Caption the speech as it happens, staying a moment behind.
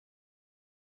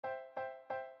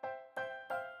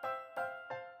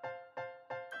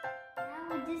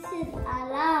this is a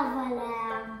lava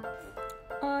lamp.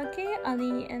 Okay,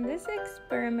 Ali, in this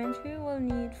experiment we will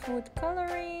need food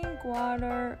coloring,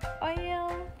 water,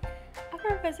 oil,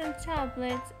 effervescent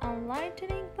tablets, and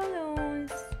lightening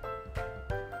balloons.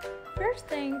 First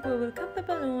thing, we will cut the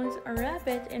balloons and wrap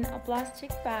it in a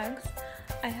plastic bags.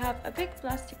 I have a big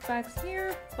plastic bags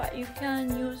here, but you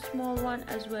can use small one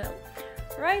as well.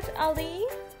 Right, Ali?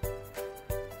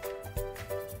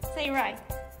 Say right.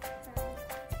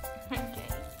 Okay.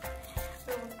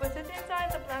 So we'll put it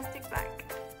inside the plastic bag.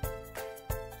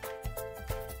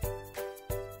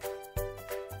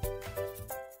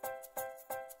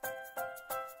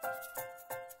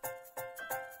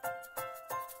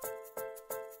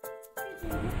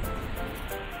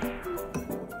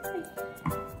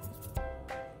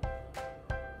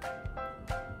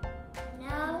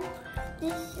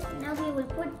 Now we will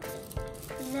put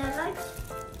the light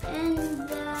in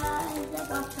the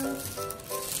bottle.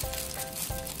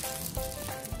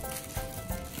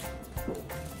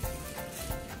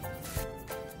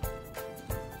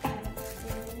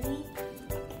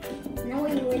 Now we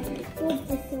will put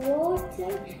this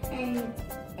water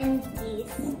and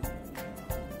this.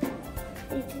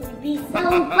 It will be so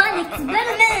fun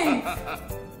experiment.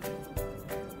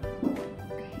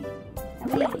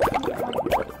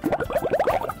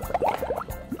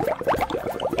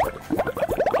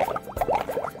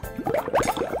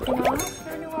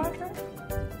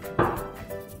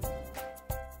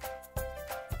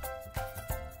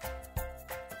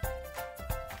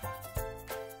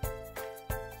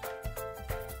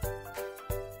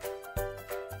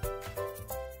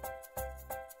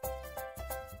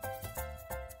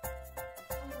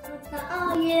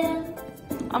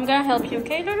 I'm gonna help you,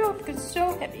 okay, Lulu? Because it's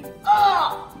so heavy.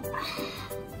 Oh!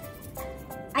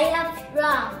 I have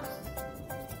strong.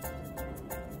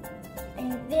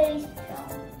 I'm very strong.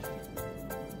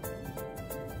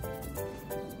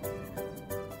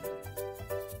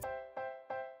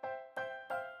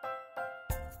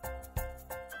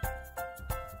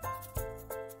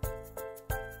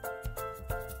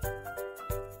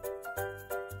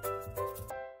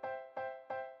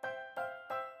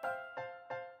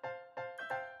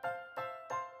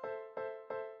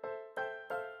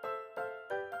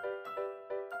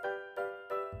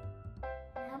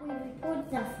 We will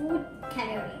put the food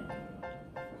coloring.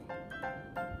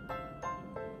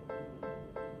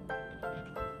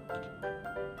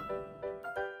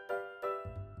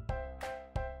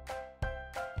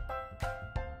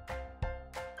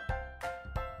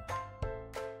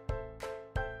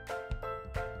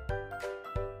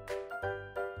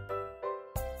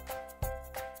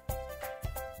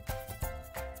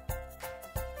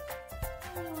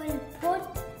 We will put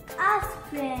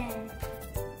aspirin.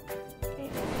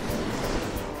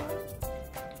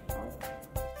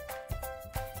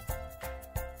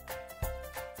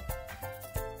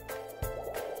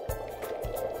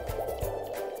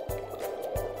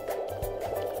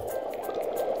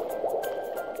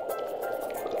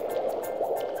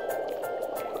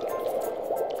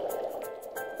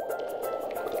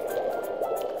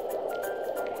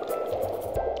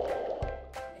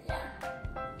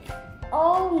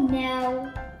 Oh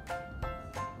no!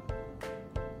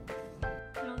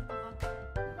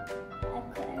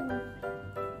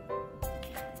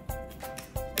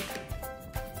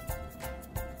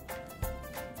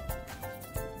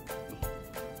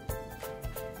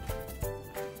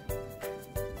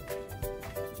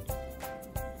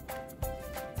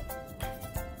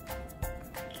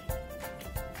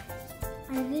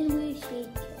 And then we shake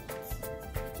it.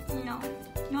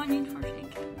 No need for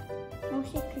shaking. No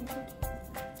shaking.